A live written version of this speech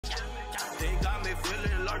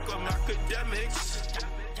feeling like I'm Akademiks.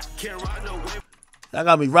 Can't ride no wave. Y'all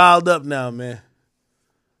got me riled up now, man.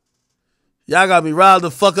 Y'all got me riled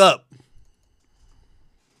the fuck up.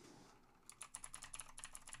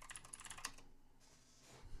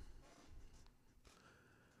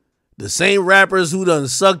 The same rappers who done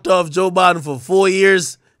sucked off Joe Biden for 4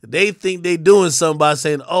 years, they think they doing something by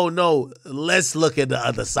saying, oh no, let's look at the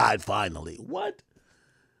other side finally. What?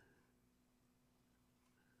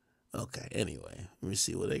 Okay, anyway, let me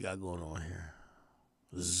see what they got going on here.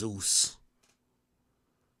 Zeus.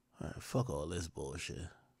 All right, fuck all this bullshit.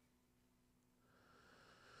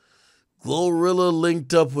 Glorilla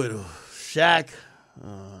linked up with Shaq.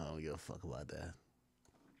 I don't give a fuck about that.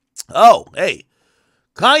 Oh, hey.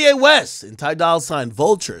 Kanye West and Ty Dolla $ign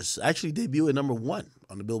Vultures actually debuted at #1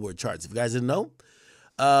 on the Billboard Charts. If you guys didn't know.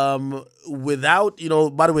 Without,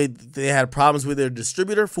 by the way, they had problems with their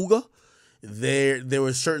distributor, Fuga. There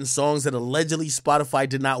were certain songs that allegedly Spotify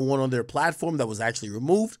did not want on their platform that was actually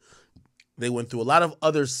removed. They went through a lot of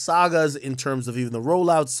other sagas in terms of even the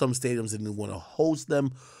rollouts. Some stadiums didn't want to host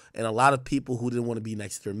them, and a lot of people who didn't want to be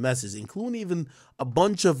next to their message, including even a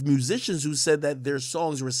bunch of musicians who said that their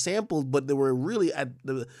songs were sampled, but they were really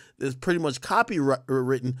there's pretty much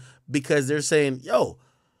copywritten because they're saying, yo,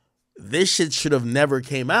 this shit should have never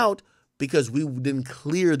came out because we didn't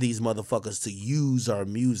clear these motherfuckers to use our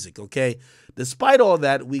music, okay? Despite all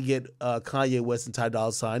that, we get Kanye West and Ty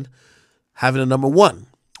Dolla $ign having a #1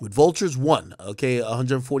 with Vultures 1, okay?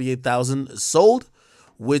 148,000 sold,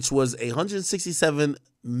 which was 167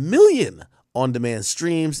 million on-demand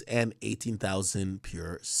streams and 18,000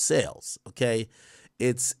 pure sales, okay?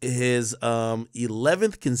 It's his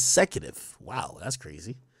 11th consecutive, wow, that's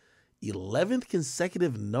crazy, 11th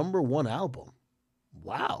consecutive #1 album.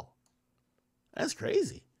 Wow. That's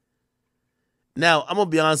crazy. Now, I'm going to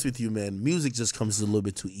be honest with you, man. Music just comes a little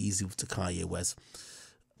bit too easy to Kanye West.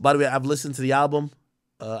 By the way, I've listened to the album.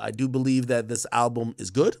 I do believe that this album is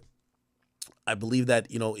good. I believe that,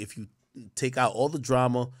 if you take out all the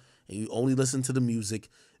drama and you only listen to the music,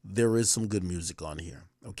 there is some good music on here,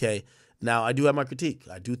 okay? Now, I do have my critique.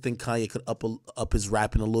 I do think Kanye could up his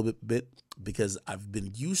rapping a little bit because I've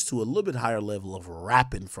been used to a little bit higher level of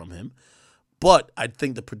rapping from him. But I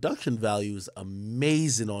think the production value is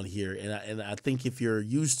amazing on here. And I think if you're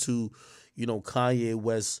used to, Kanye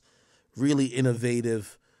West really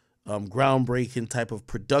innovative, groundbreaking type of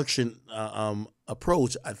production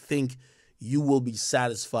approach, I think you will be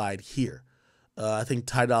satisfied here. I think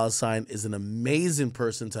Ty Dolla $ign is an amazing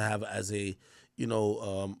person to have as a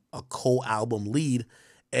co-album lead.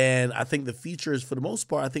 And I think the features, for the most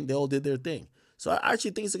part, I think they all did their thing. So I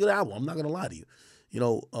actually think it's a good album. I'm not going to lie to you.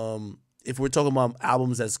 If we're talking about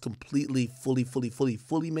albums that's completely,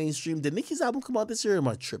 fully mainstream, did Nicki's album come out this year or am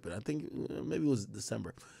I tripping? I think maybe it was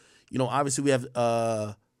December. Obviously we have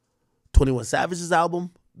 21 Savage's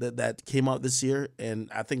album that came out this year,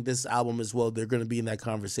 and I think this album as well, they're going to be in that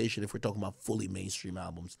conversation if we're talking about fully mainstream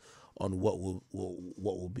albums on what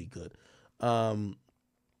will be good. Somebody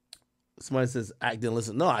says, "Act didn't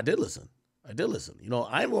listen." No, I did listen. I ain't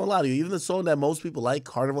gonna lie to you. Even the song that most people like,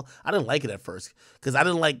 Carnival, I didn't like it at first because I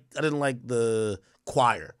didn't like the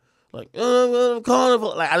choir, like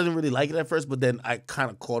Carnival. Like I didn't really like it at first, but then I kind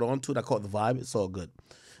of caught on to it. I caught the vibe. It's all good.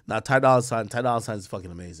 Now Ty Dolla $ign is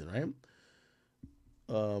fucking amazing, right?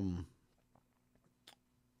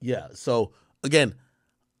 Yeah. So again,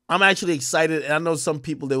 I'm actually excited, and I know some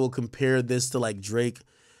people they will compare this to like Drake.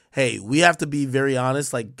 Hey, we have to be very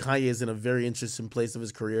honest. Like Kanye is in a very interesting place of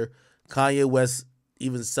his career. Kanye West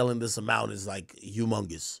even selling this amount is like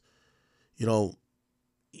humongous.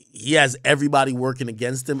 He has everybody working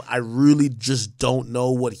against him. I really just don't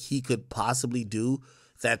know what he could possibly do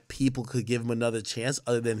that people could give him another chance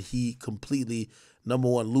other than he completely,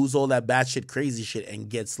 #1, lose all that batshit crazy shit and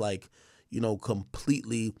gets like,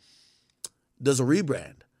 completely does a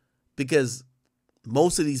rebrand. Because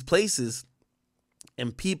most of these places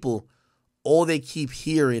and people, all they keep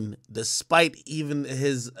hearing, despite even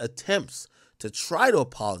his attempts to try to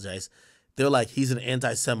apologize, they're like, he's an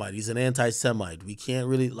anti-Semite. He's an anti-Semite. We can't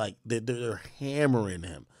really, like, they're hammering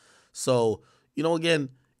him. So, again,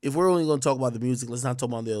 if we're only going to talk about the music, let's not talk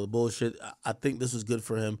about the other bullshit. I think this was good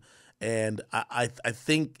for him. And I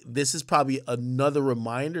think this is probably another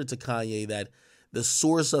reminder to Kanye that the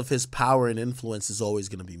source of his power and influence is always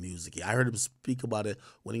going to be music. I heard him speak about it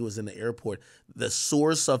when he was in the airport. The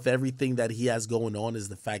source of everything that he has going on is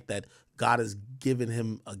the fact that God has given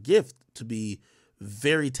him a gift to be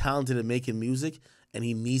very talented at making music, and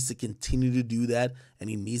he needs to continue to do that, and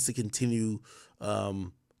he needs to continue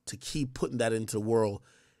to keep putting that into the world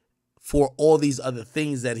for all these other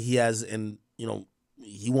things that he has and,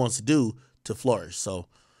 he wants to do to flourish. So,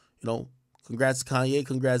 congrats to Kanye.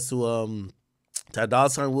 Congrats to Ty Dolla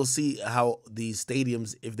 $ign. We'll see how these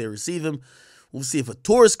stadiums, if they receive him. We'll see if a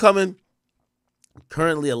tour is coming.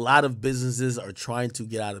 Currently, a lot of businesses are trying to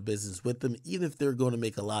get out of business with them, even if they're going to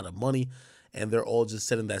make a lot of money, and they're all just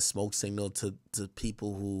sending that smoke signal to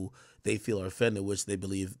people who they feel are offended, which they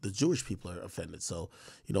believe the Jewish people are offended. So,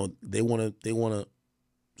 they want to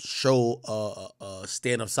show a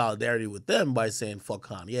stand of solidarity with them by saying fuck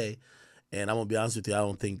Kanye. And I'm gonna be honest with you, I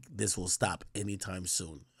don't think this will stop anytime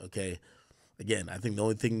soon. Okay, again, I think the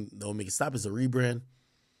only thing that will make it stop is a rebrand.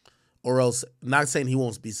 Or else, not saying he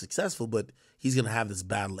won't be successful, but he's going to have this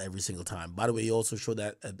battle every single time. By the way, he also showed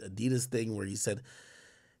that Adidas thing where he said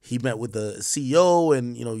he met with the CEO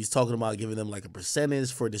and, he's talking about giving them like a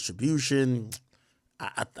percentage for distribution.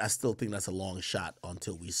 I still think that's a long shot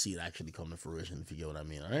until we see it actually come to fruition, if you get what I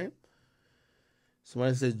mean, all right?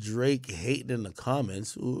 Somebody said Drake hating in the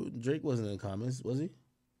comments. Ooh, Drake wasn't in the comments, was he?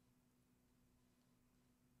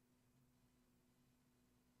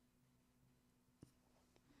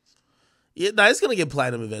 Yeah, it's going to get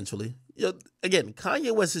platinum eventually. Again,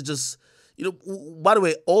 Kanye West is just, by the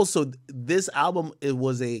way, also, this album, it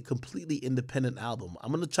was a completely independent album.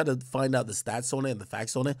 I'm going to try to find out the stats on it and the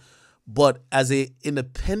facts on it. But as a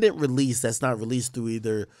independent release that's not released through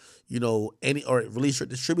either, any, or released or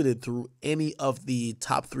distributed through any of the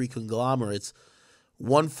top 3 conglomerates,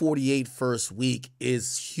 148 first week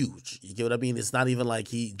is huge. You get what I mean? It's not even like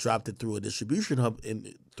he dropped it through a distribution hub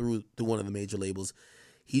through one of the major labels.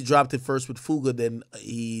 He dropped it first with Fuga, then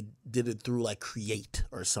he did it through like Create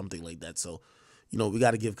or something like that. So, we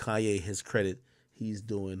got to give Kanye his credit. He's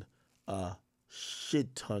doing a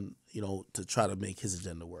shit ton, to try to make his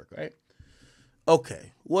agenda work, right?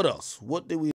 Okay, what else? What did we